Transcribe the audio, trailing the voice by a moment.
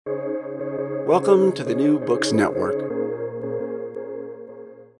Welcome to the New Books Network.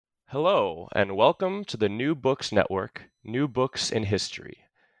 Hello, and welcome to the New Books Network, New Books in History.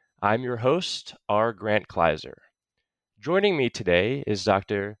 I'm your host, R. Grant Kleiser. Joining me today is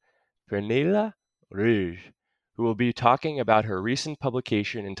Dr. Pernille Røge, who will be talking about her recent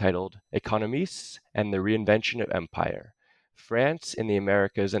publication entitled Economistes and the Reinvention of Empire, France in the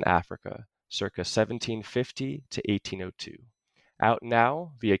Americas and Africa, circa 1750 to 1802, out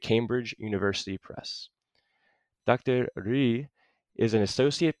now via Cambridge University Press. Dr. Røge is an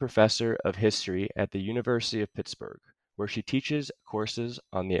associate professor of history at the University of Pittsburgh, where she teaches courses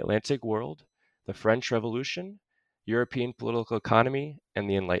on the Atlantic world, the French Revolution, European political economy, and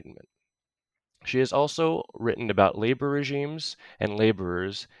the Enlightenment. She has also written about labor regimes and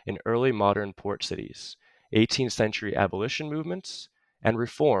laborers in early modern port cities, 18th century abolition movements, and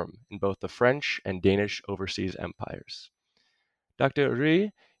reform in both the French and Danish overseas empires. Dr.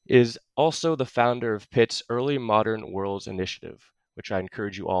 Røge is also the founder of Pitt's Early Modern Worlds Initiative, which I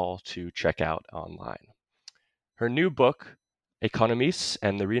encourage you all to check out online. Her new book, Economistes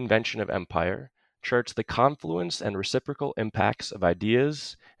and the Reinvention of Empire, charts the confluence and reciprocal impacts of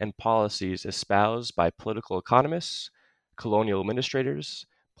ideas and policies espoused by political economists, colonial administrators,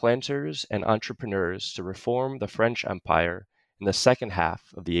 planters, and entrepreneurs to reform the French Empire in the second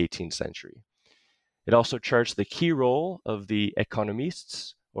half of the 18th century. It also charts the key role of the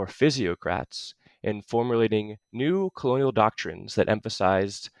economistes, or physiocrats, in formulating new colonial doctrines that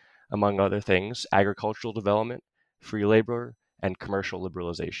emphasized, among other things, agricultural development, free labor, and commercial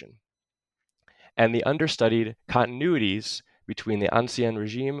liberalization, and the understudied continuities between the Ancien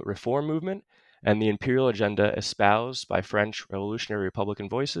Regime reform movement and the imperial agenda espoused by French revolutionary Republican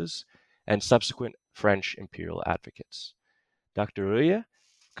voices and subsequent French imperial advocates. Dr. Røge,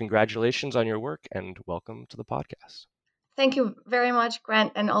 congratulations on your work and welcome to the podcast. Thank you very much,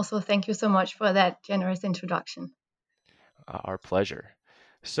 Grant, and also thank you so much for that generous introduction. Our pleasure.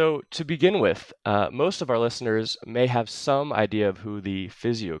 So to begin with, most of our listeners may have some idea of who the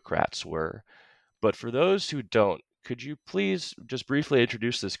physiocrats were, but for those who don't, could you please just briefly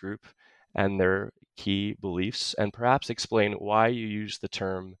introduce this group and their key beliefs, and perhaps explain why you use the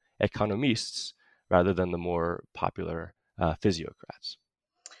term economistes rather than the more popular physiocrats?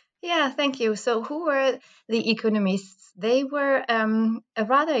 Yeah, thank you. So who were the economists? They were a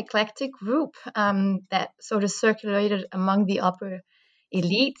rather eclectic group that sort of circulated among the upper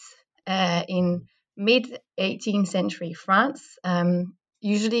elites in mid-18th century France.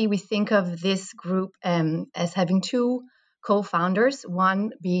 Usually we think of this group as having two co-founders,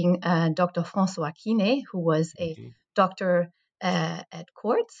 one being Dr. François Quinet, who was a doctor at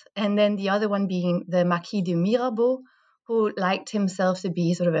court, and then the other one being the Marquis de Mirabeau, who liked himself to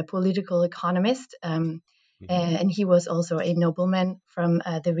be sort of a political economist, and he was also a nobleman from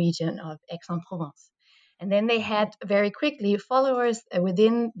the region of Aix-en-Provence. And then they had very quickly followers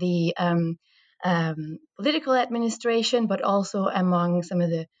within the political administration, but also among some of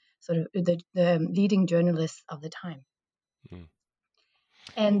the sort of the leading journalists of the time. Mm.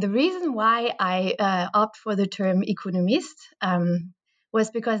 And the reason why I opt for the term economist was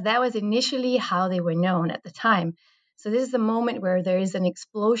because that was initially how they were known at the time. So this is a moment where there is an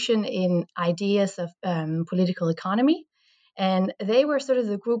explosion in ideas of political economy, and they were sort of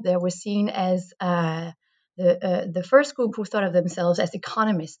the group that was seen as the first group who thought of themselves as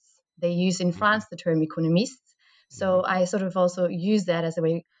economists. They use in France the term économistes. So I sort of also use that as a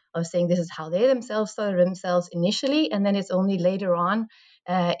way of saying this is how they themselves thought of themselves initially, and then it's only later on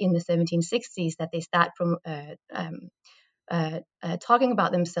in the 1760s that they start from talking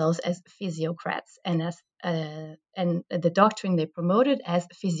about themselves as physiocrats and as and the doctrine they promoted as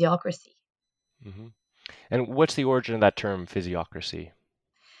physiocracy. Mm-hmm. And what's the origin of that term, physiocracy?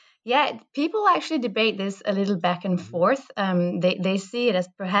 Yeah, people actually debate this a little back and forth. They see it as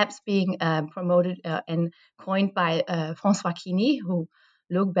perhaps being promoted and coined by François Quinet, who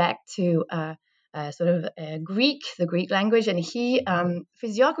looked back to sort of the Greek language, and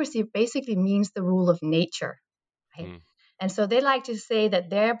physiocracy basically means the rule of nature. Right? And so they like to say that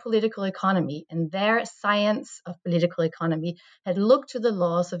their political economy and their science of political economy had looked to the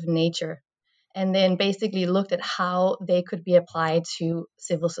laws of nature and then basically looked at how they could be applied to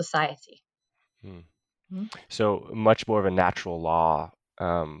civil society. So much more of a natural law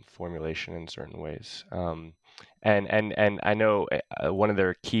formulation in certain ways. And I know one of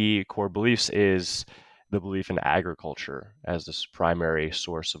their key core beliefs is the belief in agriculture as this primary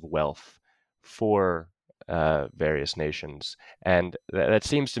source of wealth for various nations, and that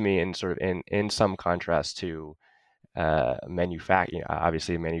seems to me in some contrast to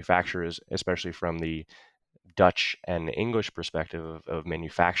obviously manufacturers, especially from the Dutch and English perspective of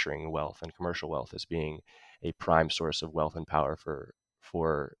manufacturing wealth and commercial wealth as being a prime source of wealth and power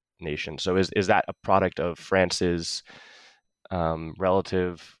for nations. So is that a product of France's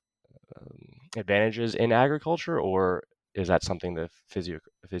relative advantages in agriculture, or is that something the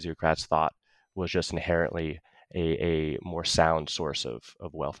physiocrats thought was just inherently a more sound source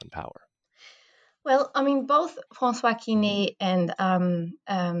of wealth and power? Well, I mean, both François Quinet and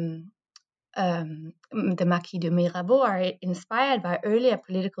the Marquis de Mirabeau are inspired by earlier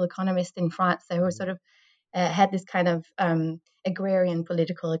political economists in France that were sort of had this kind of agrarian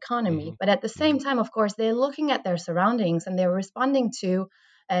political economy. But at the same time, of course, they're looking at their surroundings and they're responding to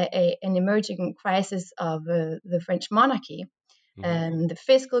an emerging crisis of the French monarchy. The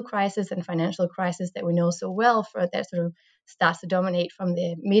fiscal crisis and financial crisis that we know so well, for that sort of starts to dominate from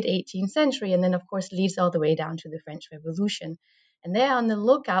the mid-18th century, and then of course leads all the way down to the French Revolution. And they're on the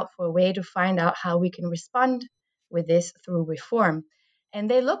lookout for a way to find out how we can respond with this through reform. And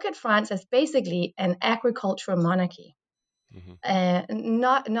they look at France as basically an agricultural monarchy.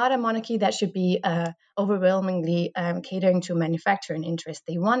 Not a monarchy that should be overwhelmingly catering to manufacturing interests.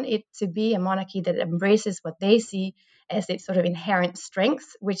 They want it to be a monarchy that embraces what they see as its sort of inherent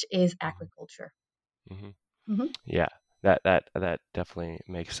strengths, which is agriculture. Yeah, that definitely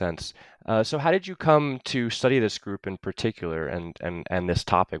makes sense. So how did you come to study this group in particular and this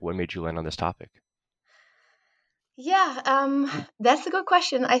topic? What made you land on this topic? Yeah, that's a good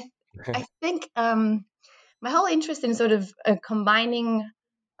question. I think my whole interest in sort of combining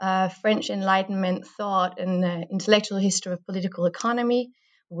French Enlightenment thought and intellectual history of political economy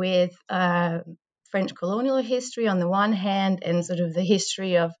with French colonial history on the one hand, and sort of the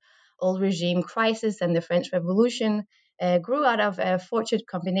history of old regime crisis and the French Revolution grew out of a fortunate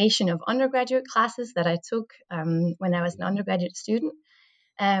combination of undergraduate classes that I took when I was an undergraduate student.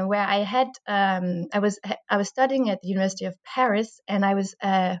 Where I had I was studying at the University of Paris, and I was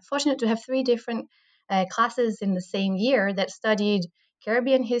fortunate to have 3 different classes in the same year that studied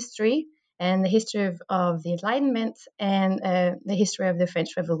Caribbean history and the history of the Enlightenment and the history of the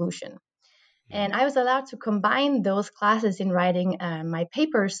French Revolution. And I was allowed to combine those classes in writing my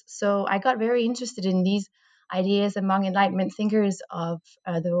papers. So I got very interested in these ideas among Enlightenment thinkers of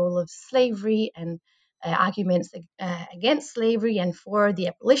the role of slavery and arguments against slavery and for the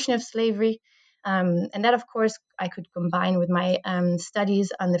abolition of slavery. And that, of course, I could combine with my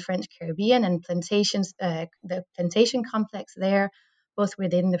studies on the French Caribbean and plantations, the plantation complex there, both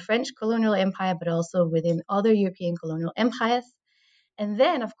within the French colonial empire, but also within other European colonial empires. And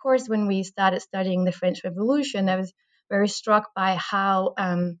then, of course, when we started studying the French Revolution, I was very struck by how,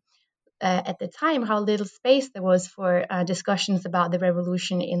 at the time, how little space there was for discussions about the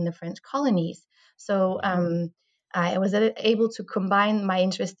revolution in the French colonies. So I was able to combine my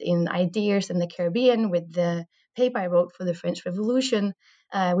interest in ideas in the Caribbean with the paper I wrote for the French Revolution,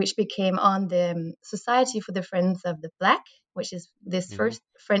 which became on the Society for the Friends of the Black, which is this first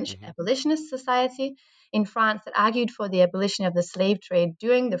French abolitionist society in France that argued for the abolition of the slave trade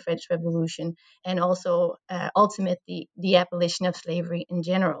during the French Revolution, and also ultimately the abolition of slavery in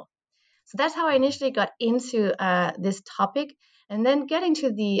general. So that's how I initially got into this topic. And then getting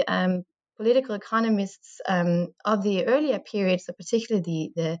to the political economists of the earlier period, so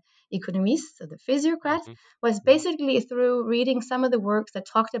particularly the Economistes, so the physiocrats, was basically through reading some of the works that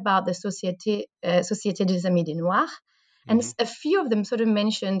talked about the Société des Amis des Noirs. And a few of them sort of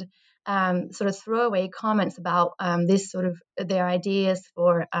mentioned sort of throwaway comments about this sort of their ideas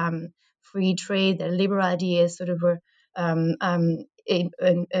for free trade, their liberal ideas sort of were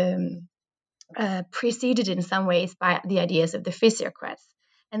preceded in some ways by the ideas of the physiocrats.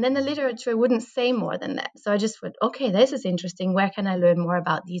 And then the literature wouldn't say more than that. So I just went, okay, this is interesting. Where can I learn more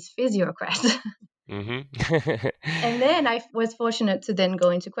about these physiocrats? And then I was fortunate to then go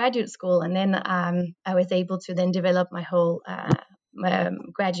into graduate school. And then I was able to then develop my whole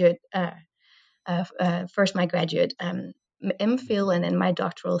graduate, first my graduate MPhil, and then my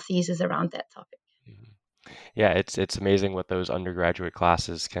doctoral thesis around that topic. Yeah, it's amazing what those undergraduate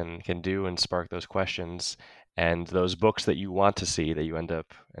classes can do and spark those questions and those books that you want to see that you end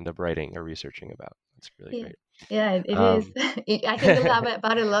up writing or researching about. It's really great. Yeah, it is. I think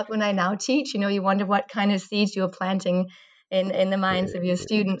about it a lot when I now teach. You wonder what kind of seeds you're planting in the minds of your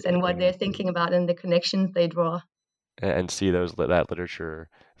students and what they're thinking about and the connections they draw. And see that literature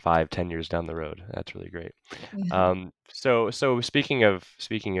 5-10 years down the road. That's really great. So speaking of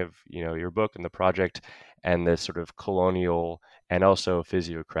your book and the project and this sort of colonial and also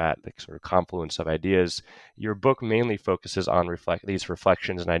physiocratic sort of confluence of ideas, your book mainly focuses on these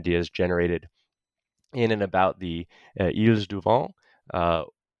reflections and ideas generated in and about the Îles du Vent,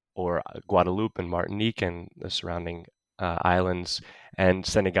 or Guadeloupe and Martinique and the surrounding islands, and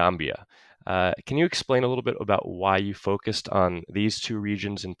Senegambia. Can you explain a little bit about why you focused on these two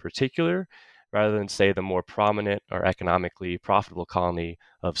regions in particular, rather than, say, the more prominent or economically profitable colony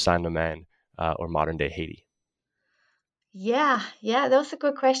of Saint-Domingue or modern-day Haiti? Yeah, those are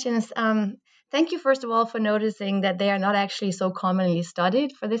good questions. Thank you, first of all, for noticing that they are not actually so commonly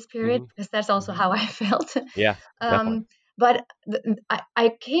studied for this period, Hmm. because that's also Hmm. how I felt. Yeah, definitely. um, but I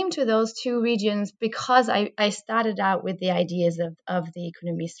came to those two regions because I started out with the ideas of the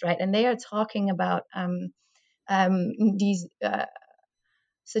economists, right? And they are talking about these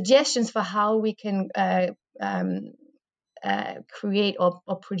suggestions for how we can um, create or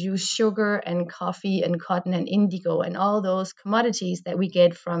produce sugar and coffee and cotton and indigo and all those commodities that we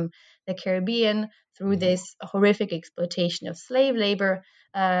get from the Caribbean through Hmm. this horrific exploitation of slave labor,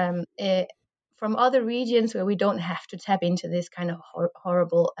 um, eh, from other regions where we don't have to tap into this kind of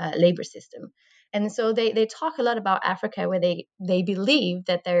horrible labor system. And so they talk a lot about Africa, where they believe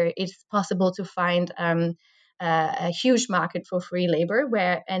that there it's possible to find a huge market for free labor,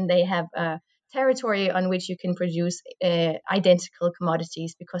 and they have territory on which you can produce identical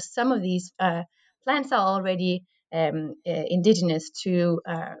commodities, because some of these plants are already indigenous to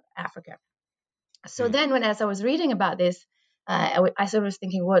Africa. So Mm. then, as I was reading about this, I sort of was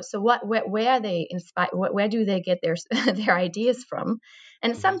thinking, where are they inspired? Where do they get their their ideas from?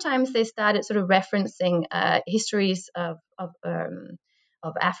 And Hmm. sometimes they started sort of referencing histories of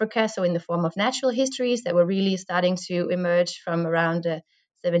Africa, so in the form of natural histories that were really starting to emerge from around the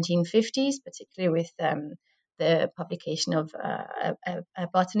 1750s, particularly with the publication of a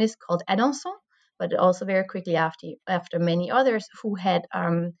botanist called Adanson, but also very quickly after many others who had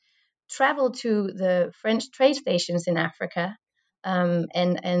traveled to the French trade stations in Africa, and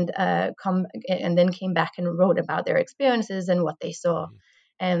then came back and wrote about their experiences and what they saw. Hmm.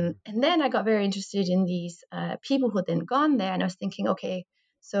 And then I got very interested in these people who had then gone there, and I was thinking, okay,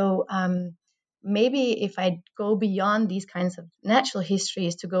 so maybe if I go beyond these kinds of natural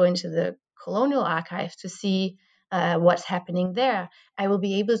histories to go into the colonial archives to see what's happening there, I will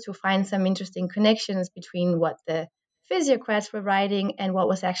be able to find some interesting connections between what the physiocrats were writing and what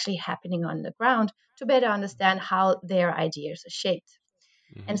was actually happening on the ground, to better understand how their ideas are shaped.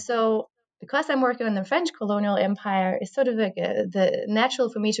 And Hmm. so, because I'm working on the French colonial empire, it's sort of like the natural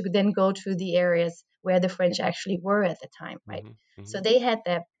for me to then go to the areas where the French actually were at the time, right? Hmm. So Hmm. they had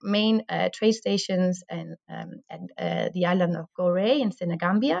their main trade stations at the island of Gorée in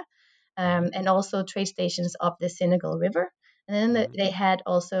Senegambia, Hmm. and also trade stations up the Senegal River. And then Hmm. they had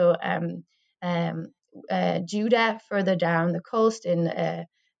also um, Judah further down the coast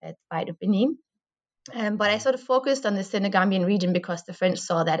at Bight of Benin. But I Hmm. sort of focused on the Senegambian region because the French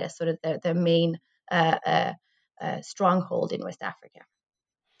saw that as sort of their main uh, uh, stronghold in West Africa.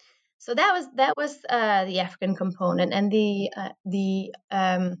 So that was the African component, and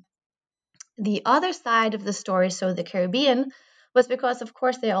the other side of the story, so the Caribbean, was because, of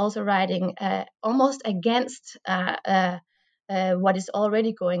course, they're also writing almost against what is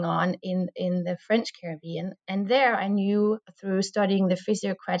already going on in the French Caribbean. And there I knew through studying the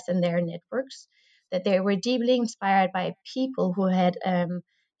physiocrats and their networks that they were deeply inspired by people who had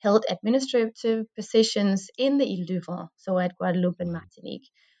held administrative positions in the Ile-de-France, so at Guadeloupe and Hmm. Martinique.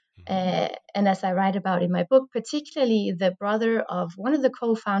 Hmm. And as I write about in my book, particularly the brother of one of the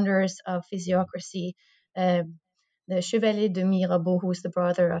co-founders of Physiocracy, uh, the Chevalier de Mirabeau, who's the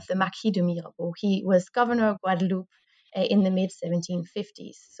brother of the Marquis de Mirabeau. He was governor of Guadeloupe in the mid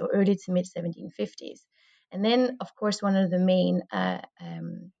 1750s, so early to mid 1750s. And then, of course, one of the main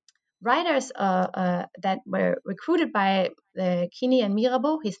writers that were recruited by Quinet and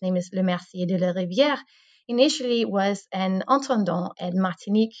Mirabeau, his name is Le Mercier de la Rivière, initially was an intendant at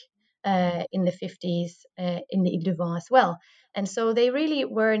Martinique in the 50s in the Ile-de-France as well. And so they really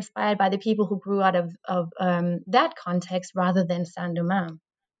were inspired by the people who grew out of that context rather than Saint-Domingue.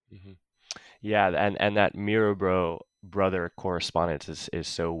 Hmm. Yeah, and that Mirabeau brother correspondence is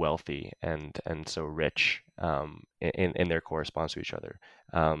so wealthy and so rich in their correspondence to each other.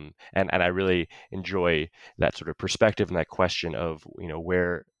 And I really enjoy that sort of perspective and that question of,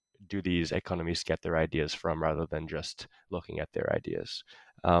 where do these economies get their ideas from, rather than just looking at their ideas.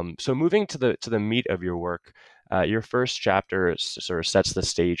 So moving to the meat of your work, your first chapter sort of sets the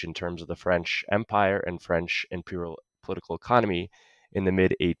stage in terms of the French Empire and French imperial political economy in the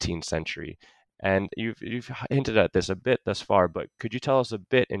mid 18th century. And you've hinted at this a bit thus far, but could you tell us a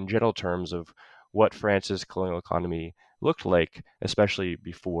bit in general terms of what France's colonial economy looked like, especially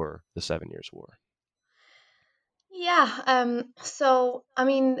before the Seven Years' War? Yeah, so I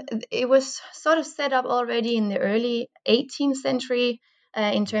mean, it was sort of set up already in the early 18th century.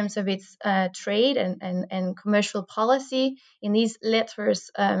 in terms of its trade and commercial policy in these letters,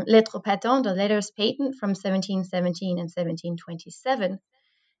 lettres patentes, or letters patent from 1717 and 1727.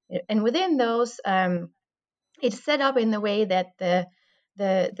 And within those, it's set up in the way that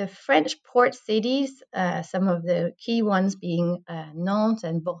the French port cities, some of the key ones being Nantes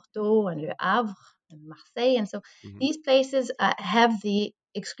and Bordeaux and Le Havre and Marseille, and so these places have the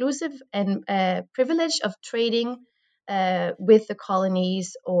exclusive and privilege of trading with the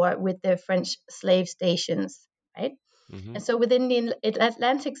colonies or with the French slave stations, right? And so within the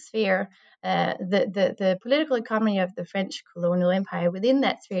Atlantic sphere, the political economy of the French colonial empire within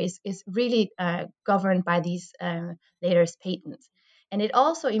that sphere is really governed by these later patents. And it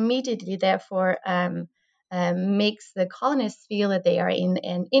also immediately, therefore, makes the colonists feel that they are in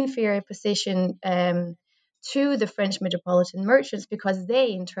an inferior position to the French metropolitan merchants, because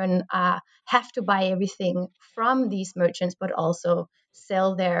they, in turn, have to buy everything from these merchants, but also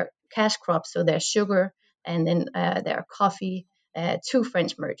sell their cash crops, so their sugar and then their coffee to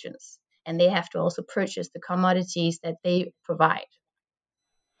French merchants. And they have to also purchase the commodities that they provide.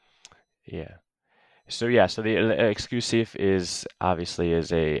 Yeah. So yeah, so the exclusive is obviously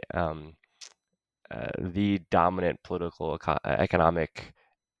is a the dominant political economic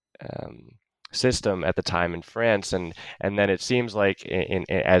system at the time in France, and then it seems like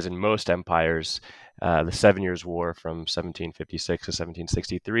as in most empires, the 7 Years' War from 1756 to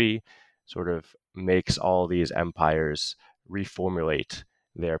 1763 sort of makes all these empires reformulate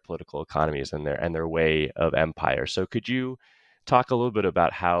their political economies and their way of empire. So could you talk a little bit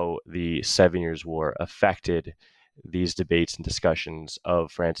about how the 7 Years' War affected these debates and discussions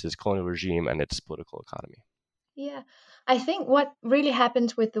of France's colonial regime and its political economy? Yeah, I think what really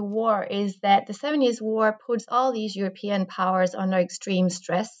happened with the war is that the 7 Years' War puts all these European powers under extreme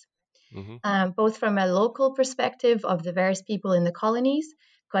stress, both from a local perspective of the various people in the colonies,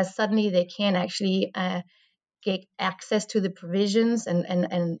 because suddenly they can't actually get access to the provisions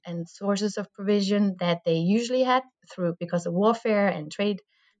and sources of provision that they usually had because of warfare and trade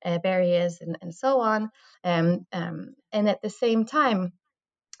barriers and so on. And at the same time,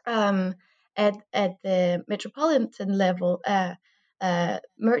 um, at the metropolitan level,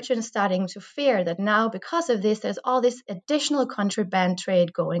 merchants starting to fear that now, because of this, there's all this additional contraband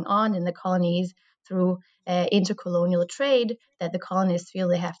trade going on in the colonies through intercolonial trade that the colonists feel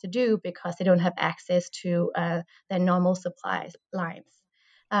they have to do because they don't have access to their normal supply lines.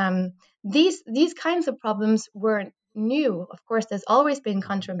 Um, these kinds of problems weren't new. Of course, there's always been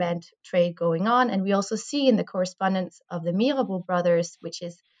contraband trade going on, and we also see in the correspondence of the Mirabeau brothers, which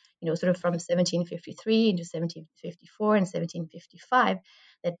is sort of from 1753 into 1754 and 1755,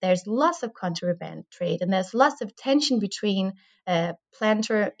 that there's lots of contraband trade and there's lots of tension between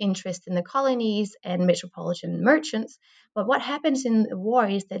planter interest in the colonies and metropolitan merchants. But what happens in the war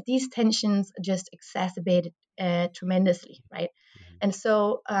is that these tensions are just exacerbated tremendously, right? And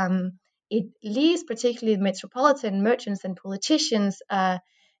so it leaves particularly metropolitan merchants and politicians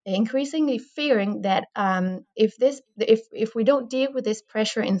increasingly fearing that if we don't deal with this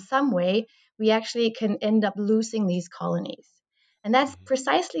pressure in some way, we actually can end up losing these colonies. And that's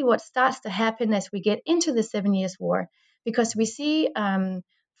precisely what starts to happen as we get into the 7 Years' War, because we see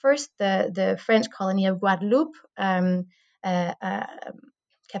first the French colony of Guadeloupe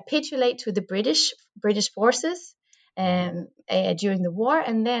capitulate to the British forces during the war.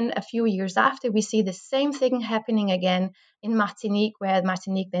 And then a few years after, we see the same thing happening again in Martinique, where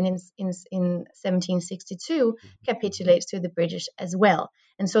Martinique then in 1762 capitulates to the British as well.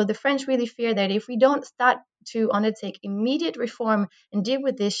 And so the French really fear that if we don't start to undertake immediate reform and deal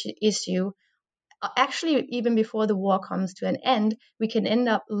with this issue, actually even before the war comes to an end, we can end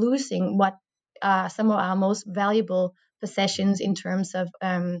up losing what some of our most valuable possessions in terms of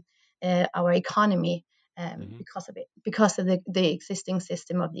our economy because of the existing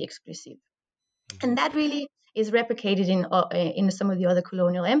system of the exclusive. And that really is replicated in some of the other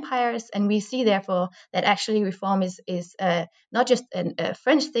colonial empires. And we see, therefore, that actually reform is not just a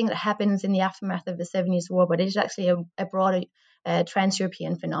French thing that happens in the aftermath of the 7 Years' War, but it is actually a broader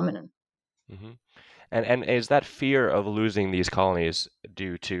trans-European phenomenon. Mm-hmm. And is that fear of losing these colonies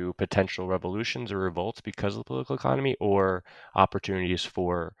due to potential revolutions or revolts because of the political economy, or opportunities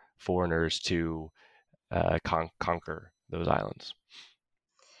for foreigners to conquer those islands?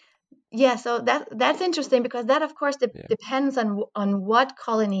 Yeah, so that's interesting, because that, of course, depends on what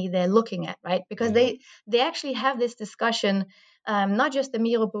colony they're looking at, right? Because they actually have this discussion, not just the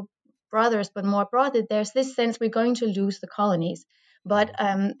Mirabeau brothers, but more broadly, there's this sense we're going to lose the colonies. But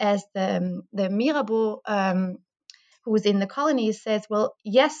as the Mirabeau who's in the colonies says, well,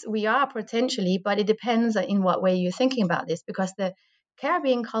 yes, we are potentially, but it depends in what way you're thinking about this, because the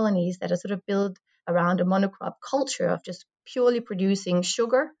Caribbean colonies that are sort of built around a monocrop culture of just purely producing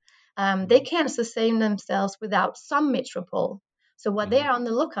sugar, they can't sustain themselves without some metropole. So what they are on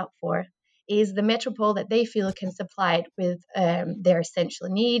the lookout for is the metropole that they feel can supply it with their essential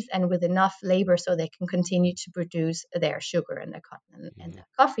needs and with enough labor so they can continue to produce their sugar and their cotton and their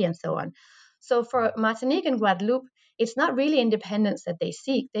coffee and so on. So for Martinique and Guadeloupe, it's not really independence that they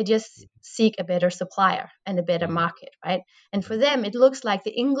seek. They just seek a better supplier and a better market, right? And for them, it looks like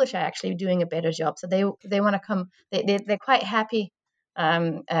the English are actually doing a better job. So they want to come. They're quite happy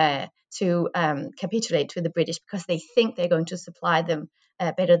to capitulate to the British because they think they're going to supply them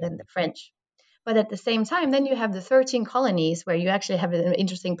better than the French. But at the same time, then you have the 13 colonies where you actually have an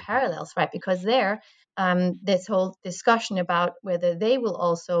interesting parallels, right? Because there, this whole discussion about whether they will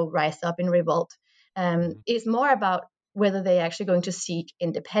also rise up in revolt is more about whether they're actually going to seek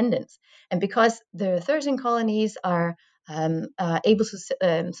independence. And because the 13 colonies are able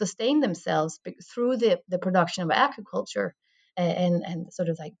to sustain themselves through the production of agriculture and sort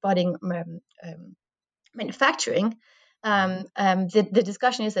of like budding manufacturing, the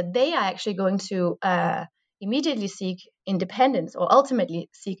discussion is that they are actually going to immediately seek independence or ultimately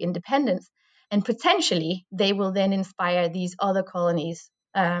seek independence. And potentially they will then inspire these other colonies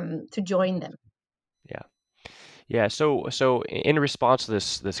to join them. Yeah. Yeah. So in response to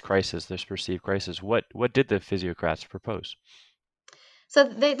this crisis, this perceived crisis, what did the physiocrats propose? So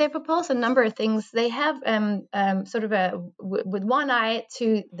they propose a number of things. They have sort of with one eye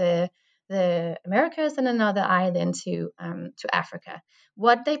to the Americas and another eye then to Africa.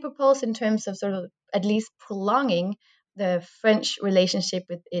 What they propose in terms of sort of at least prolonging the French relationship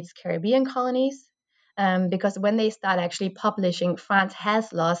with its Caribbean colonies, because when they start actually publishing, France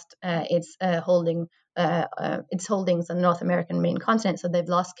has lost its holdings on North American main continent, so they've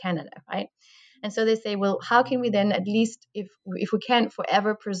lost Canada, right? And so they say, well, how can we then at least, if we can't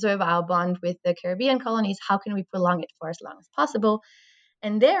forever preserve our bond with the Caribbean colonies, how can we prolong it for as long as possible?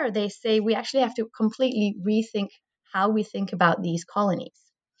 And there they say we actually have to completely rethink how we think about these colonies.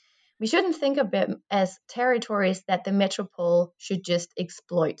 We shouldn't think of them as territories that the metropole should just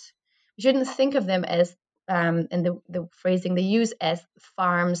exploit. We shouldn't think of them as, and the phrasing they use, as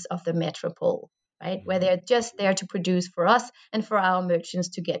farms of the metropole, right? Where they're just there to produce for us and for our merchants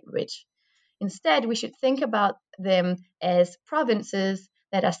to get rich. Instead, we should think about them as provinces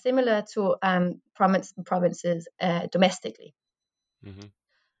that are similar to provinces domestically. Mm-hmm.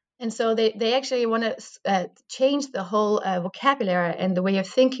 And so they actually want to change the whole vocabulary and the way of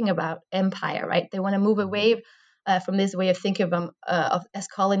thinking about empire, right? They want to move away from this way of thinking of them as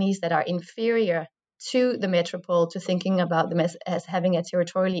colonies that are inferior to the metropole, to thinking about them as having a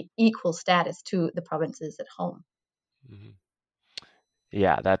territorially equal status to the provinces at home. Mm-hmm.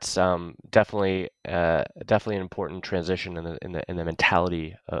 Yeah, that's definitely definitely an important transition in the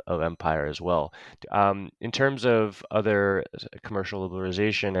mentality of empire as well. In terms of other commercial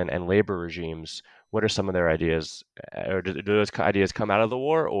liberalization and labor regimes, what are some of their ideas? Or do those ideas come out of the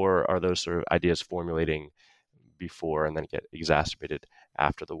war, or are those sort of ideas formulating before and then get exacerbated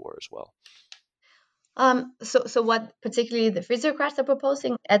after the war as well? So what particularly the physiocrats are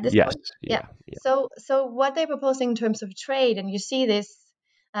proposing at this Yes, point? Yeah. yeah. So what they're proposing in terms of trade, and you see this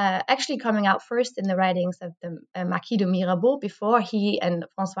actually coming out first in the writings of the Marquis de Mirabeau before he and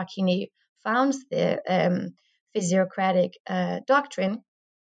François Quinet founds the physiocratic doctrine.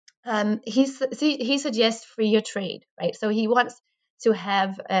 He suggests freer trade, right? So he wants to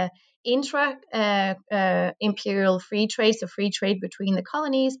have intra-imperial free trade, so free trade between the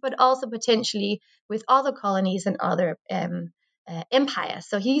colonies, but also potentially with other colonies and other empires.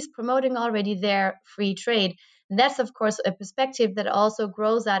 So he's promoting already their free trade. And that's, of course, a perspective that also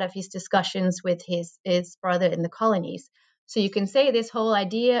grows out of his discussions with his brother in the colonies. So you can say this whole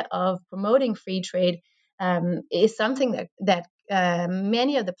idea of promoting free trade is something that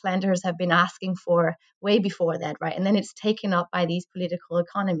many of the planters have been asking for way before that, right? And then it's taken up by these political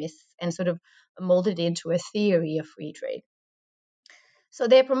economists and sort of molded into a theory of free trade. So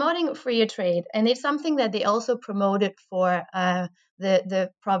they're promoting freer trade, and it's something that they also promoted for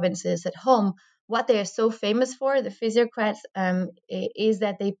the provinces at home. What they are so famous for, the physiocrats, is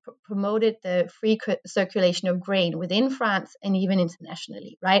that they promoted the free circulation of grain within France and even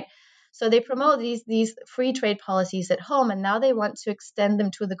internationally, right? So they promote these free trade policies at home, and now they want to extend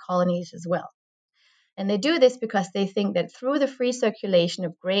them to the colonies as well. And they do this because they think that through the free circulation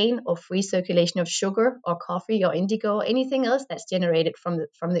of grain or free circulation of sugar or coffee or indigo, anything else that's generated from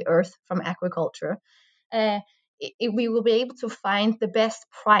the earth, from agriculture, we will be able to find the best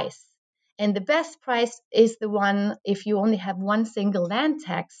price. And the best price is the one, if you only have one single land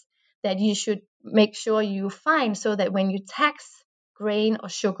tax, that you should make sure you find, so that when you tax grain or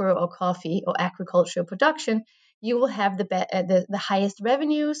sugar or coffee or agricultural production, you will have the highest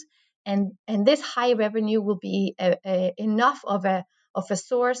revenues, and this high revenue will be enough of a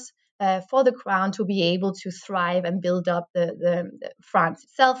source for the crown to be able to thrive and build up the France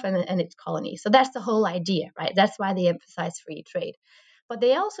itself and its colonies. So that's the whole idea, right? That's why they emphasize free trade. But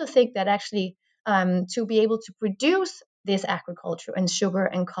they also think that actually to be able to produce this agriculture and sugar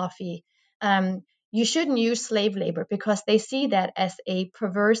and coffee, you shouldn't use slave labor, because they see that as a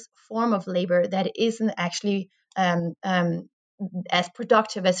perverse form of labor that isn't actually as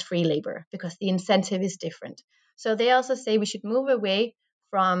productive as free labor, because the incentive is different. So they also say we should move away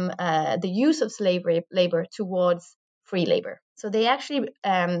from the use of slave labor towards free labor. So they actually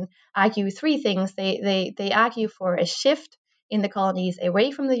argue three things. They argue for a shift in the colonies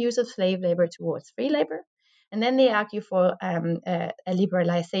away from the use of slave labor towards free labor. And then they argue for a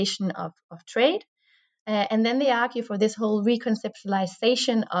liberalization of trade. And then they argue for this whole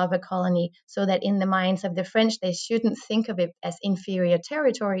reconceptualization of a colony, so that in the minds of the French, they shouldn't think of it as inferior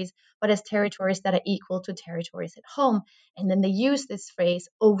territories, but as territories that are equal to territories at home. And then they use this phrase,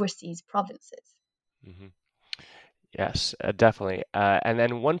 overseas provinces. Mm-hmm. Yes, definitely. And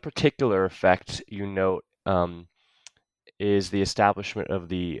then one particular effect you note is the establishment of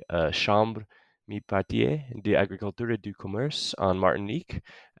the Chambre mi-partie d'Agriculture et du Commerce on Martinique.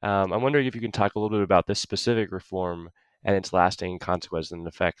 I'm wondering if you can talk a little bit about this specific reform and its lasting consequences and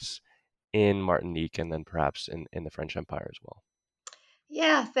effects in Martinique, and then perhaps in the French Empire as well.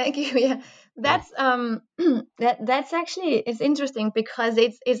 Yeah, thank you. Yeah, that's that's actually, it's interesting, because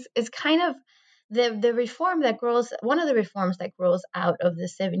it's kind of the reform that grows. One of the reforms that grows out of the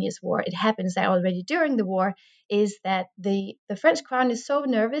 7 Years' War, it happens already during the war, is that the French crown is so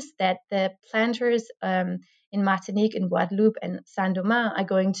nervous that the planters in Martinique and Guadeloupe and Saint-Domingue are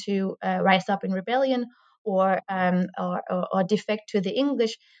going to rise up in rebellion, or defect to the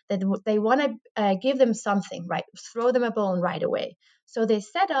English, that they want to give them something, right? Throw them a bone right away. So they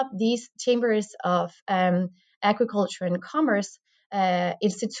set up these chambers of agriculture and commerce,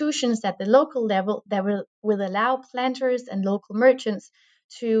 institutions at the local level that will allow planters and local merchants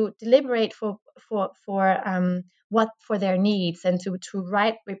to deliberate for what for their needs, and to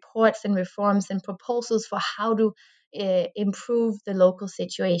write reports and reforms and proposals for how to improve the local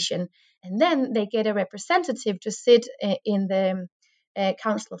situation. And then they get a representative to sit in the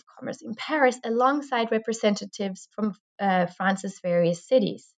Council of Commerce in Paris, alongside representatives from France's various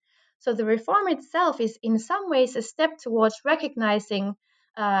cities. So the reform itself is in some ways a step towards recognizing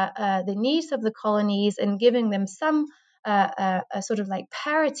the needs of the colonies and giving them some a sort of like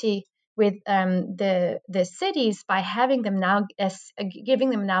parity with the cities, by having them now giving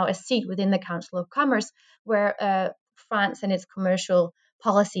them now a seat within the Council of Commerce, where France and its commercial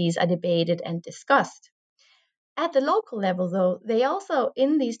policies are debated and discussed. At the local level, though, they also,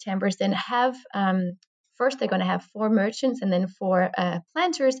 in these chambers, then have first they're going to have 4 merchants and then 4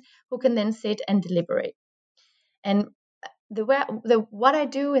 planters who can then sit and deliberate. And what I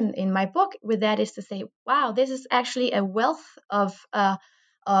do in my book with that is to say, wow, this is actually a wealth of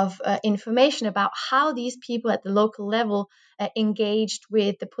information about how these people at the local level engaged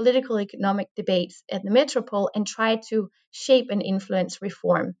with the political economic debates at the metropole, and tried to shape and influence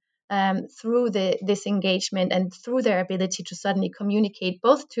reform through this engagement, and through their ability to suddenly communicate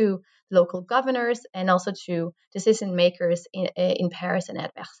both to local governors and also to decision makers in Paris and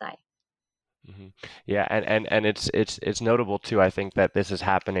at Versailles. Mm-hmm. Yeah, and it's notable too, I think, that this is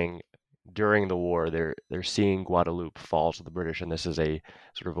happening during the war. They're seeing Guadeloupe fall to the British, and this is a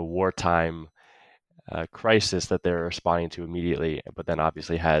sort of a wartime crisis that they're responding to immediately, but then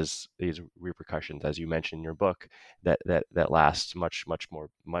obviously has these repercussions, as you mentioned in your book, that last much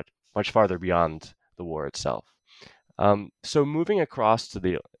farther beyond the war itself. So moving across to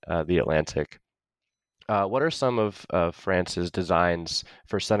the Atlantic, what are some of France's designs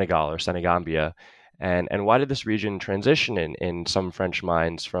for Senegal or Senegambia, and why did this region transition in some French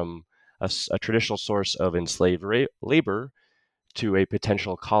minds from a traditional source of enslaved labor to a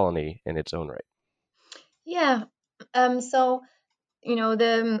potential colony in its own right? Yeah. So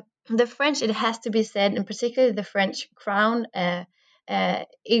the French, it has to be said, and particularly the French crown,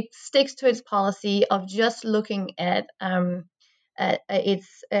 it sticks to its policy of just looking at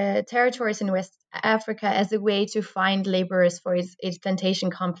its territories in West Africa as a way to find laborers for its plantation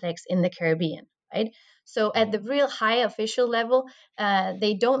complex in the Caribbean, right? So at the real high official level,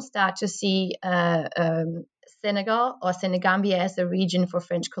 they don't start to see Senegal or Senegambia as a region for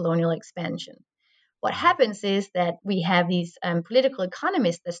French colonial expansion. What happens is that we have these political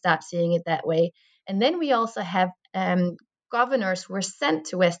economists that start seeing it that way. And then we also have governors were sent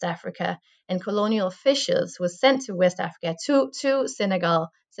to West Africa and colonial officials were sent to West Africa, to Senegal,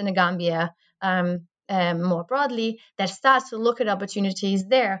 Senegambia, more broadly, that starts to look at opportunities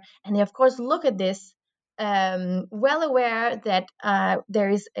there. And they, of course, look at this well aware that there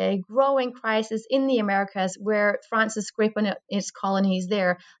is a growing crisis in the Americas where France's grip on its colonies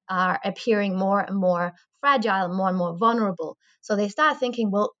there are appearing more and more fragile, more and more vulnerable. So they start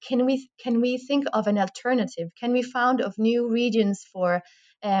thinking, well, can we think of an alternative? Can we found of new regions for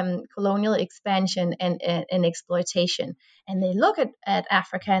colonial expansion and exploitation? And they look at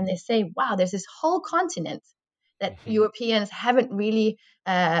Africa and they say, wow, there's this whole continent that Europeans haven't really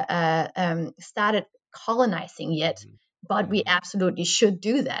started colonizing yet, but we absolutely should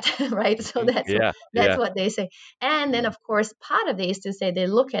do that, right? So that's what they say. And then, of course, part of it is to say they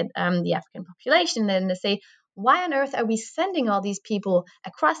look at the African population and they say, why on earth are we sending all these people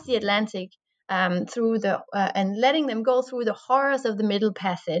across the Atlantic through and letting them go through the horrors of the Middle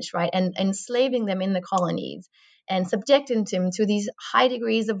Passage, right? And enslaving them in the colonies and subjecting them to these high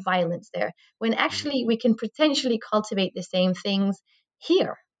degrees of violence there, when actually we can potentially cultivate the same things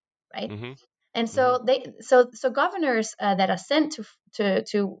here, right? And so governors that are sent to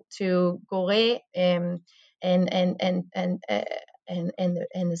Gorée and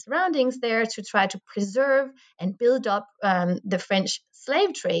the surroundings there to try to preserve and build up the French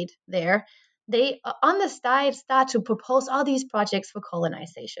slave trade there, they on the side start to propose all these projects for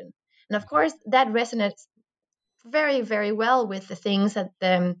colonization. And of course, that resonates very, very well with the things that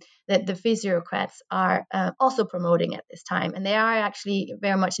the physiocrats are also promoting at this time. And they are actually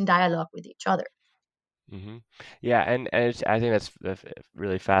very much in dialogue with each other. Yeah, and I think that's a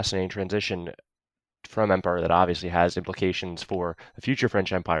really fascinating transition from empire that obviously has implications for the future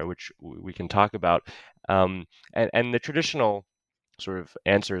French Empire, which we can talk about. And the traditional sort of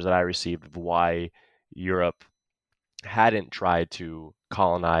answers that I received of why Europe hadn't tried to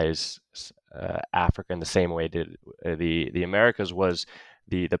colonize Africa in the same way did the Americas was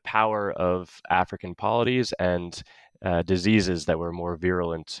the power of African polities and diseases that were more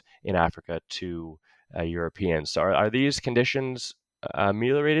virulent in Africa to Europeans. So are these conditions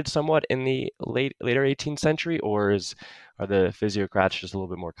ameliorated somewhat in the later 18th century, or are the physiocrats just a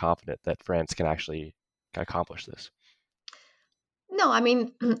little bit more confident that France can actually accomplish this? No, I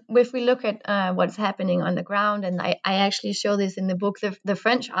mean, if we look at what's happening on the ground, and I actually show this in the book, the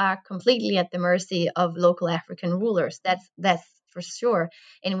French are completely at the mercy of local African rulers. That's for sure.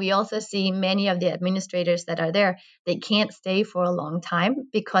 And we also see many of the administrators that are there, they can't stay for a long time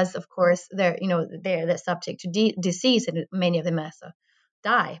because, of course, they're subject to disease, and many of them also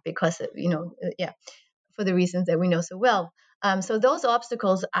die because, for the reasons that we know so well. So those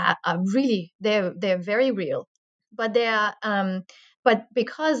obstacles are really, they're very real. But but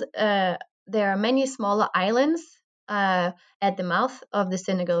because there are many smaller islands at the mouth of the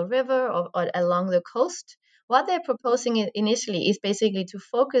Senegal River or along the coast, what they're proposing initially is basically to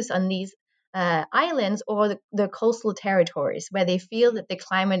focus on these islands or the coastal territories where they feel that the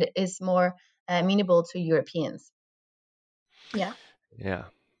climate is more amenable to Europeans. Yeah. Yeah.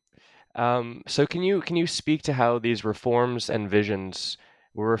 So can you speak to how these reforms and visions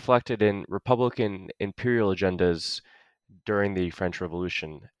were reflected in Republican imperial agendas during the French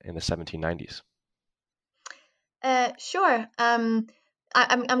Revolution in the 1790s? Sure.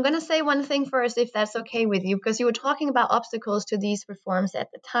 I'm going to say one thing first, if that's okay with you, because you were talking about obstacles to these reforms at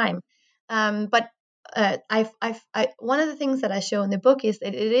the time. But one of the things that I show in the book is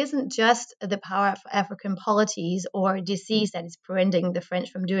that it isn't just the power of African polities or disease that is preventing the French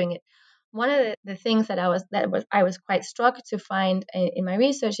from doing it. One of the things that I was quite struck to find in my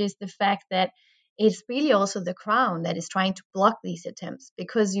research is the fact that it's really also the crown that is trying to block these attempts,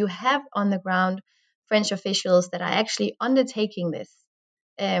 because you have on the ground French officials that are actually undertaking this,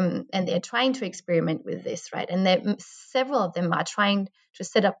 and they're trying to experiment with this, right? And several of them are trying to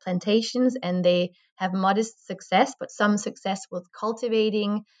set up plantations, and they have modest success, but some success with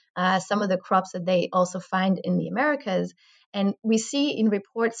cultivating some of the crops that they also find in the Americas. And we see in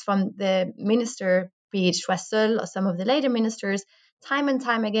reports from the minister, be it Choiseul or some of the later ministers, time and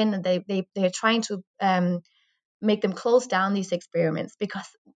time again, that they're trying to make them close down these experiments, because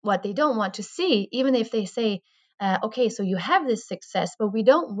what they don't want to see, even if they say, okay, so you have this success, but we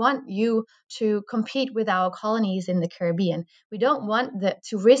don't want you to compete with our colonies in the Caribbean. We don't want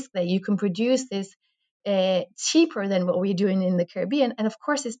to risk that you can produce this cheaper than what we're doing in the Caribbean. And of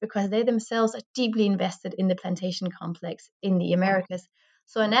course, it's because they themselves are deeply invested in the plantation complex in the Americas.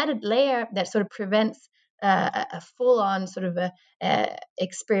 So an added layer that sort of prevents a full-on sort of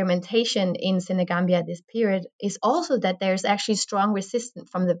experimentation in Senegambia at this period is also that there's actually strong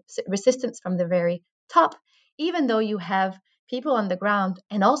resistance from the very top, even though you have people on the ground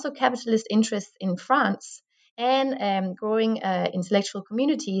and also capitalist interests in France and growing intellectual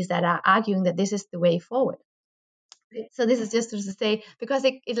communities that are arguing that this is the way forward. So this is just to say, because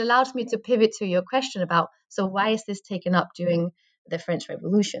it allows me to pivot to your question about, so why is this taken up during the French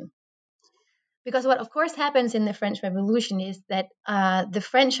Revolution? Because what, of course, happens in the French Revolution is that the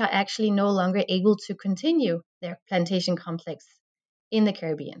French are actually no longer able to continue their plantation complex in the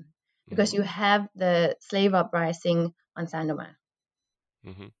Caribbean, because you have the slave uprising on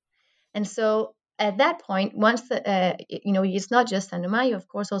Saint-Domingue. And so at that point, once it's not just Saint-Domingue, you of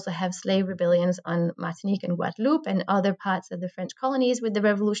course also have slave rebellions on Martinique and Guadeloupe and other parts of the French colonies with the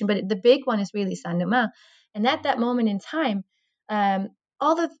revolution, but the big one is really Saint-Domingue. And at that moment in time,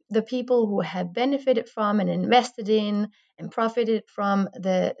 all of the people who had benefited from and invested in and profited from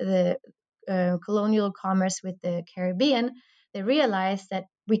the colonial commerce with the Caribbean, they realized that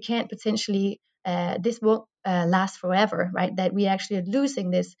we can't potentially, this won't last forever, right? That we actually are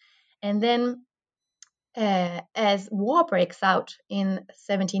losing this. And then as war breaks out in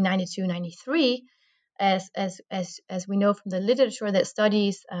 1792-93, as we know from the literature that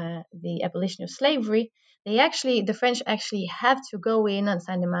studies the abolition of slavery, the French actually have to go in on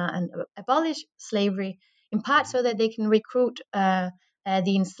Saint-Domingue and abolish slavery, in part so that they can recruit the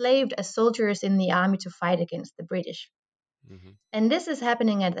enslaved as soldiers in the army to fight against the British. And this is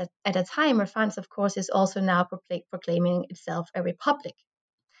happening at a time where France, of course, is also now proclaiming itself a republic.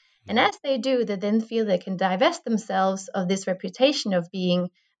 And as they do, they then feel they can divest themselves of this reputation of being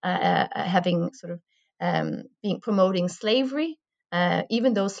having sort of being promoting slavery,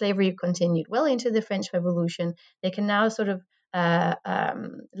 even though slavery continued well into the French Revolution. They can now sort of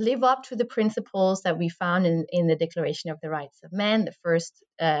live up to the principles that we found in the Declaration of the Rights of Man, the first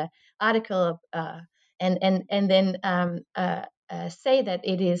article, and then say that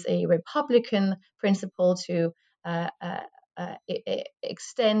it is a republican principle to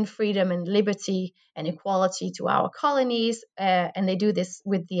extend freedom and liberty and equality to our colonies, and they do this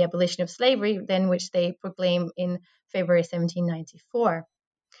with the abolition of slavery, then which they proclaim in February 1794.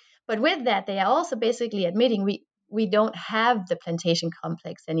 But with that, they are also basically admitting we don't have the plantation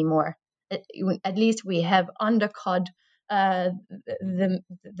complex anymore. At least we have undercut the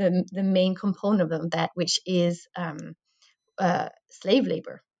main component of them, that which is slave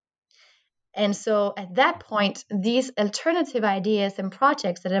labor. And so at that point, these alternative ideas and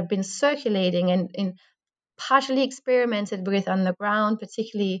projects that have been circulating and partially experimented with on the ground,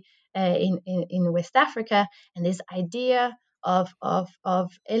 particularly in West Africa, and this idea of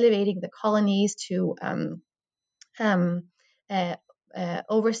elevating the colonies to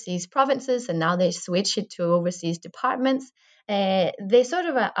overseas provinces, and now they switch it to overseas departments. They sort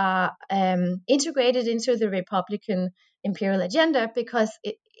of are integrated into the Republican imperial agenda because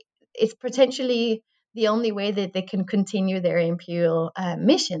it's potentially the only way that they can continue their imperial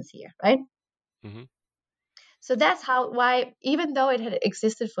missions here, right? So that's why, even though it had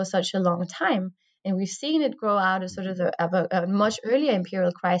existed for such a long time, and we've seen it grow out of sort of a much earlier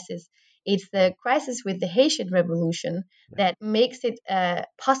imperial crisis, it's the crisis with the Haitian Revolution that makes it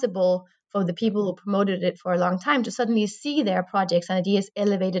possible for the people who promoted it for a long time to suddenly see their projects and ideas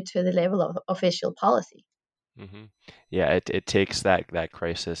elevated to the level of official policy. Yeah, it takes that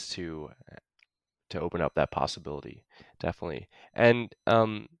crisis to open up that possibility, definitely. And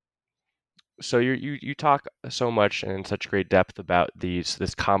so you talk so much and in such great depth about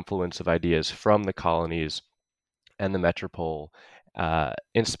this confluence of ideas from the colonies and the metropole,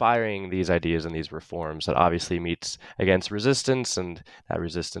 inspiring these ideas and these reforms that obviously meets against resistance, and that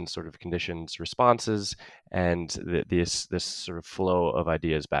resistance sort of conditions responses, and this sort of flow of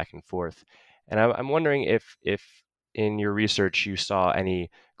ideas back and forth. And I'm wondering if in your research you saw any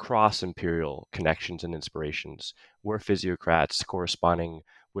cross-imperial connections and inspirations. Were physiocrats corresponding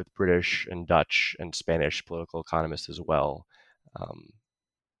with British and Dutch and Spanish political economists as well,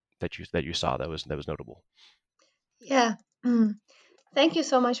 that you saw that was notable? Yeah. Thank you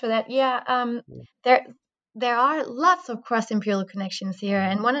so much for that. Yeah, there are lots of cross-imperial connections here,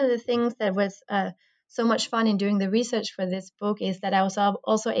 and one of the things that was so much fun in doing the research for this book is that I was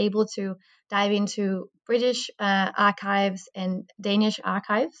also able to dive into British archives and Danish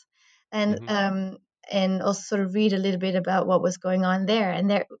archives, and also sort of read a little bit about what was going on there. And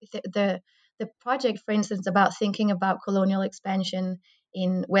the project, for instance, about thinking about colonial expansion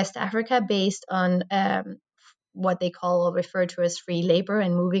in West Africa based on what they call or refer to as free labor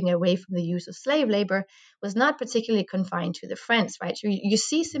and moving away from the use of slave labor, was not particularly confined to the French, right? So you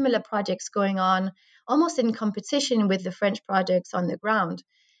see similar projects going on almost in competition with the French projects on the ground.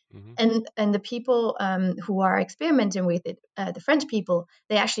 Mm-hmm. And the people who are experimenting with it, the French people,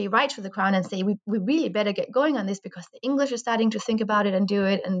 they actually write to the crown and say, we really better get going on this because the English are starting to think about it and do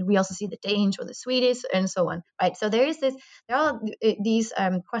it, and we also see the Danish or the Swedish and so on, right? So there are these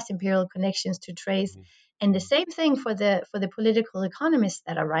cross-imperial connections to trace, and the same thing for the political economists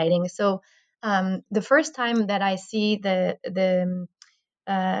that are writing. So the first time that I see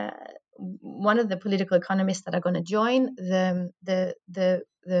uh, one of the political economists that are going to join the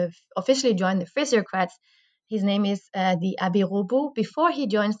officially join the physiocrats. His name is the Abbé Robot. Before he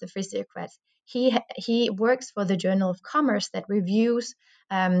joins the physiocrats, he works for the Journal of Commerce that reviews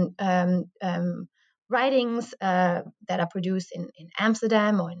writings that are produced in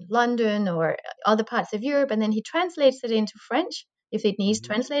Amsterdam or in London or other parts of Europe, and then he translates it into French if it needs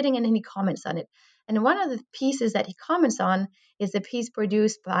translating, and then he comments on it. And one of the pieces that he comments on is a piece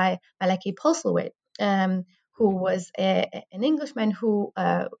produced by Malachi Postlethwaite, who was an Englishman who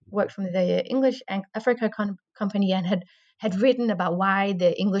worked from the English Africa Company and had written about why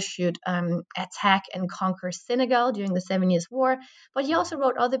the English should attack and conquer Senegal during the 7 Years' War. But he also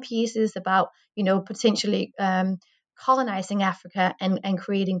wrote other pieces about, potentially colonizing Africa and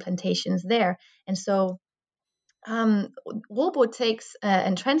creating plantations there. And so Robot takes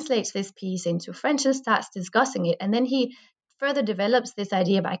and translates this piece into French and starts discussing it. And then he further develops this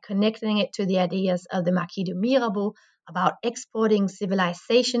idea by connecting it to the ideas of the Marquis de Mirabeau about exporting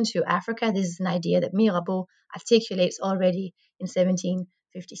civilization to Africa. This is an idea that Mirabeau articulates already in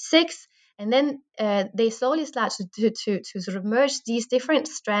 1756. And then they slowly start to sort of merge these different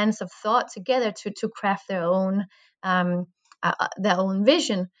strands of thought together to craft their own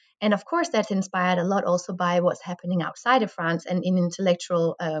vision. And of course, that's inspired a lot also by what's happening outside of France and in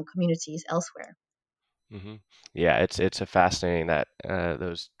intellectual communities elsewhere. Mm-hmm. Yeah, it's a fascinating that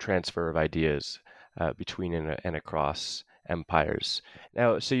those transfer of ideas between and across empires.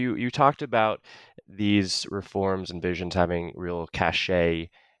 Now, so you talked about these reforms and visions having real cachet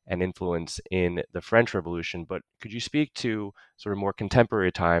and influence in the French Revolution, but could you speak to sort of more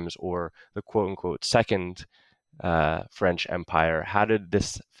contemporary times or the quote unquote second French Empire? How did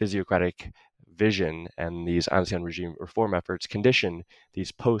this physiocratic vision and these ancien regime reform efforts condition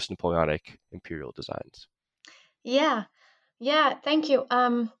these post-Napoleonic imperial designs? Yeah, thank you.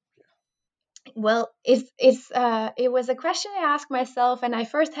 Well, it was a question I asked myself, and I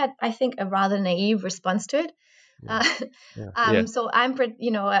first had, I think, a rather naive response to it. Yeah. Yeah. So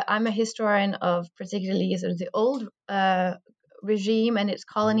I'm a historian of particularly sort of the old regime and its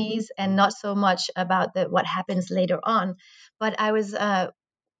colonies, and not so much about what happens later on. But I was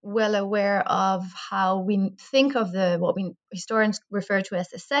well aware of how we think of what we historians refer to as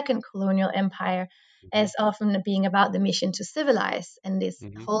the second colonial empire as often being about the mission to civilize, and this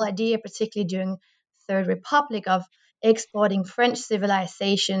whole idea, particularly during Third Republic, of exporting French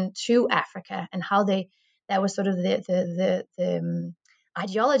civilization to Africa, and how that was sort of the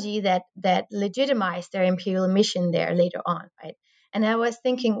ideology that legitimized their imperial mission there later on, right? And I was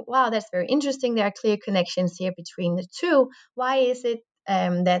thinking, wow, that's very interesting. There are clear connections here between the two. Why is it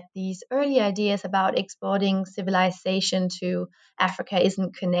that these early ideas about exporting civilization to Africa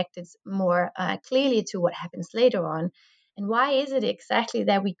isn't connected more clearly to what happens later on? And why is it exactly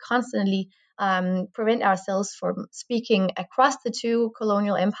that we constantly prevent ourselves from speaking across the two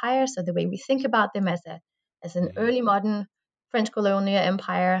colonial empires, so the way we think about them as an early modern French colonial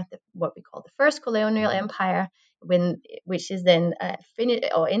empire, what we call the first colonial empire, which is then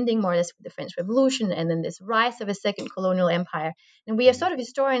ending more or less with the French Revolution, and then this rise of a second colonial empire. And we are sort of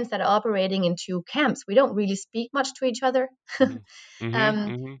historians that are operating in two camps. We don't really speak much to each other.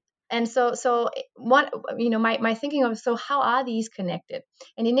 And so what, my thinking of, so how are these connected?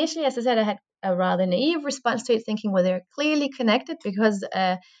 And initially, as I said, I had a rather naive response to it, thinking, well, they're clearly connected because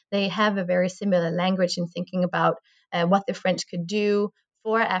they have a very similar language in thinking about what the French could do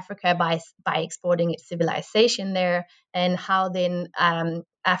for Africa by exporting its civilization there, and how then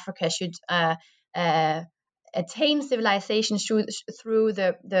Africa should attain civilization through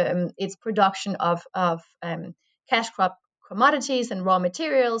its production of cash crop commodities and raw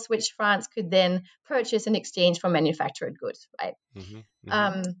materials, which France could then purchase in exchange for manufactured goods, right?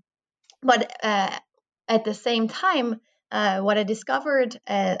 But at the same time, what I discovered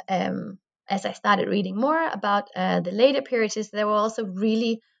as I started reading more about the later periods is there were also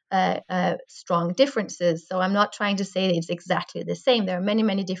really strong differences. So I'm not trying to say it's exactly the same. There are many,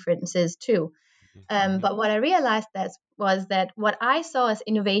 many differences too. But what I realized was that what I saw as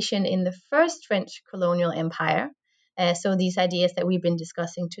innovation in the first French colonial empire, so these ideas that we've been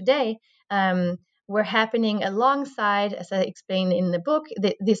discussing today, were happening alongside, as I explained in the book,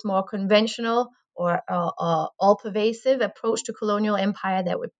 this more conventional or all-pervasive approach to colonial empire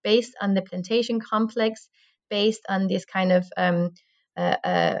that were based on the plantation complex, based on this kind of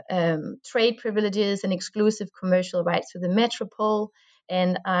trade privileges and exclusive commercial rights to the metropole,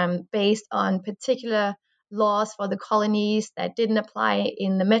 and based on particular laws for the colonies that didn't apply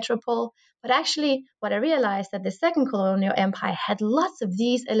in the metropole. But actually, what I realized that the second colonial empire had lots of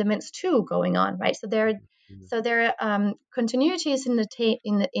these elements too going on, right? So there are continuities in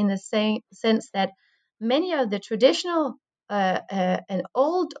the same sense that many of the traditional and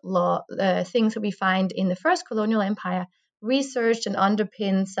old law things that we find in the first colonial empire researched and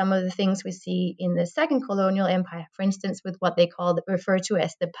underpinned some of the things we see in the second colonial empire, for instance, with what they refer to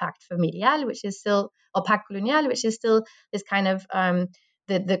as the Pacte Familial, which is still, or Pacte Colonial, which is still this kind of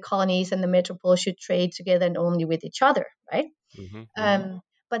the colonies and the metropole should trade together and only with each other, right?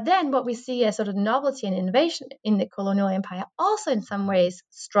 But then what we see as sort of novelty and innovation in the colonial empire also in some ways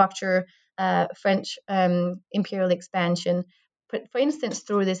structure French imperial expansion, for instance,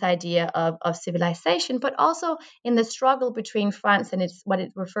 through this idea of civilization, but also in the struggle between France and what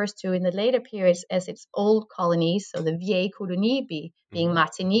it refers to in the later periods as its old colonies, so the vieille colonie being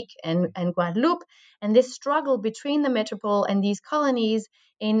Martinique and Guadeloupe, and this struggle between the metropole and these colonies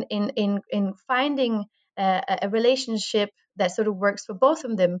in finding a relationship that sort of works for both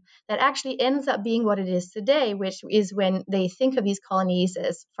of them, that actually ends up being what it is today, which is when they think of these colonies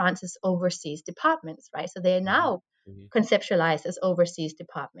as France's overseas departments, right? So they are now conceptualized as overseas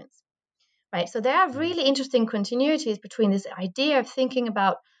departments, right? So there are really interesting continuities between this idea of thinking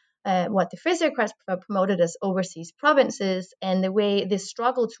about what the physiocrats promoted as overseas provinces and the way this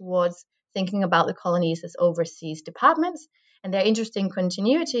struggle towards thinking about the colonies as overseas departments. And there are interesting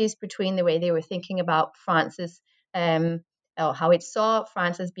continuities between the way they were thinking about France's, or how it saw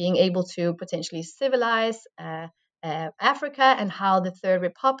France as being able to potentially civilize Africa, and how the Third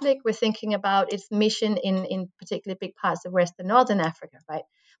Republic were thinking about its mission in particularly big parts of Western Northern Africa, right?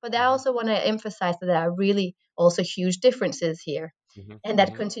 But I also want to emphasize that there are really also huge differences here. And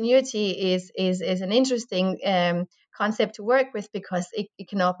that continuity is an interesting concept to work with, because it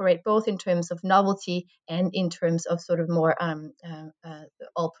can operate both in terms of novelty and in terms of sort of more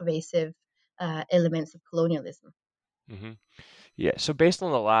all-pervasive elements of colonialism. Yeah, so based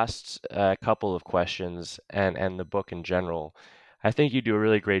on the last couple of questions and the book in general, I think you do a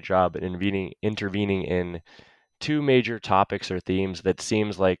really great job at intervening in two major topics or themes that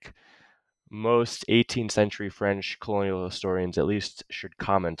seems like most 18th century French colonial historians at least should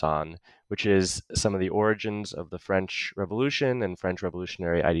comment on, which is some of the origins of the French Revolution and French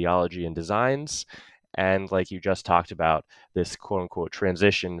revolutionary ideology and designs. And like you just talked about, this quote unquote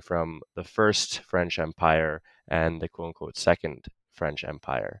transition from the first French Empire and the quote unquote second French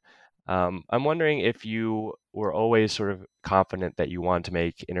Empire. I'm wondering if you were always sort of confident that you wanted to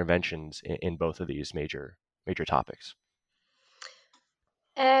make interventions in both of these major topics.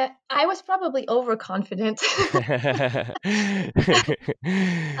 I was probably overconfident. I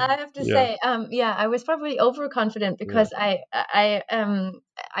have to say, I was probably overconfident because I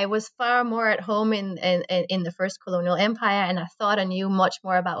was far more at home in the first colonial empire, and I thought I knew much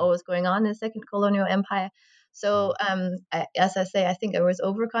more about what was going on in the second colonial empire. So, as I say, I think I was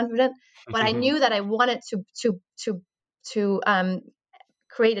overconfident, but I knew that I wanted to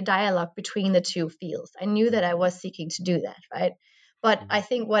create a dialogue between the two fields. I knew that I was seeking to do that, right? But I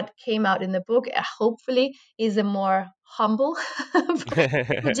think what came out in the book, hopefully, is a more humble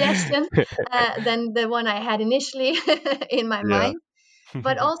suggestion than the one I had initially in my mind.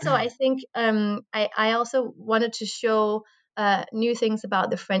 But also, I think I also wanted to show new things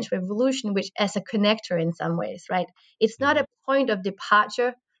about the French Revolution, which as a connector in some ways, right? It's not a point of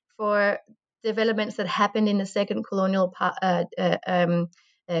departure for developments that happened in the second colonial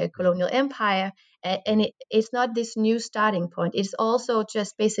empire, and it's not this new starting point. It's also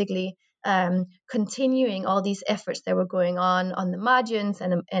just basically continuing all these efforts that were going on the margins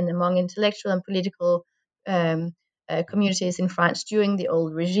and among intellectual and political communities in France during the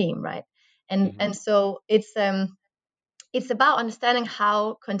old regime, right? And so it's about understanding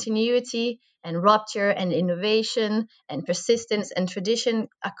how continuity and rupture and innovation and persistence and tradition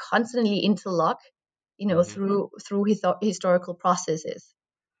are constantly interlocked, through historical processes.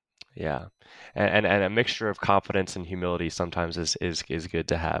 Yeah, and a mixture of confidence and humility sometimes is good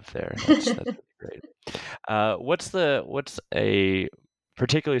to have there. That's really great. What's a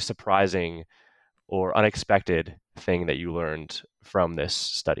particularly surprising or unexpected thing that you learned from this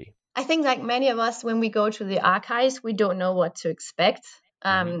study? I think, like many of us, when we go to the archives, we don't know what to expect.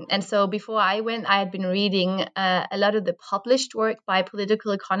 And so before I went, I had been reading a lot of the published work by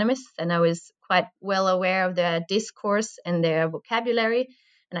political economists, and I was quite well aware of their discourse and their vocabulary.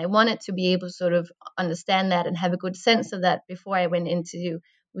 And I wanted to be able to sort of understand that and have a good sense of that before I went into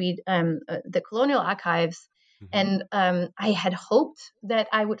read the colonial archives. And I had hoped that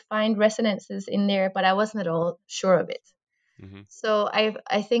I would find resonances in there, but I wasn't at all sure of it. So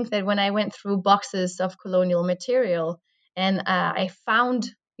I think that when I went through boxes of colonial material and I found,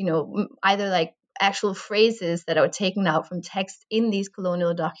 either like actual phrases that are taken out from text in these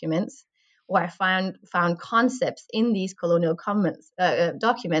colonial documents, or I found concepts in these colonial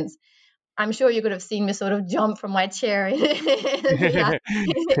documents, I'm sure you could have seen me sort of jump from my chair in the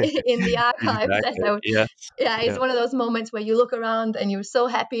archives. Exactly. Yes. It's one of those moments where you look around and you're so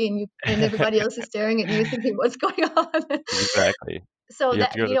happy, and everybody else is staring at you, thinking, "What's going on?" Exactly. So You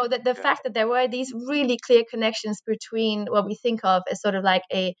have that to go to the fact that there were these really clear connections between what we think of as sort of like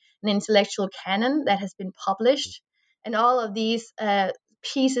an intellectual canon that has been published, and all of these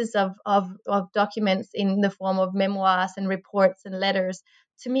pieces of documents in the form of memoirs and reports and letters.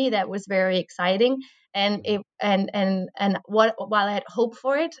 To me, that was very exciting, and while I had hoped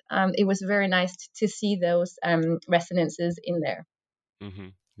for it, it was very nice to see those resonances in there.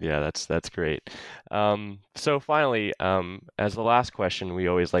 Yeah, that's great. So finally, as the last question, we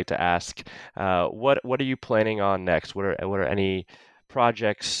always like to ask, what are you planning on next? What are any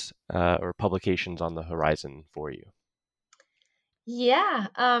projects or publications on the horizon for you? Yeah.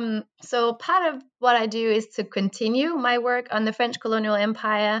 So part of what I do is to continue my work on the French colonial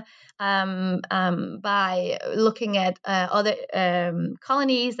empire by looking at other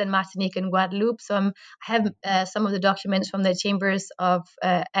colonies than Martinique and Guadeloupe. So I have some of the documents from the chambers of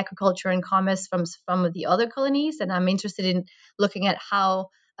agriculture and commerce from some of the other colonies, and I'm interested in looking at how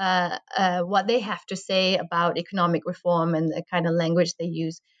what they have to say about economic reform and the kind of language they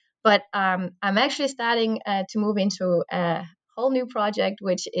use. But I'm actually starting to move into whole new project,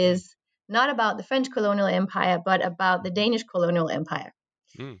 which is not about the French colonial empire, but about the Danish colonial empire.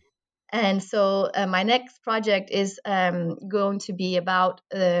 Mm. And so my next project is going to be about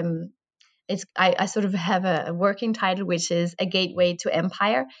I sort of have a working title, which is A Gateway to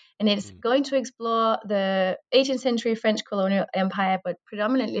Empire. And it's going to explore the 18th century French colonial empire, but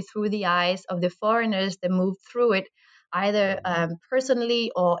predominantly through the eyes of the foreigners that moved through it, either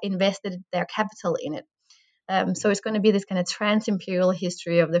personally or invested their capital in it. So it's going to be this kind of trans-imperial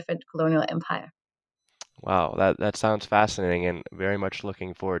history of the French colonial empire. Wow, that sounds fascinating, and very much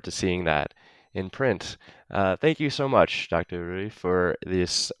looking forward to seeing that in print. Thank you so much, Dr. Røge, for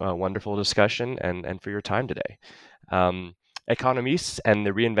this wonderful discussion and for your time today. Economistes and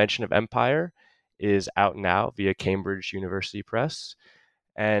the Reinvention of Empire is out now via Cambridge University Press.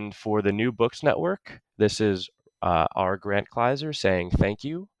 And for the New Books Network, this is our Grant Kleiser saying thank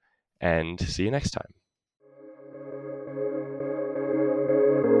you and see you next time.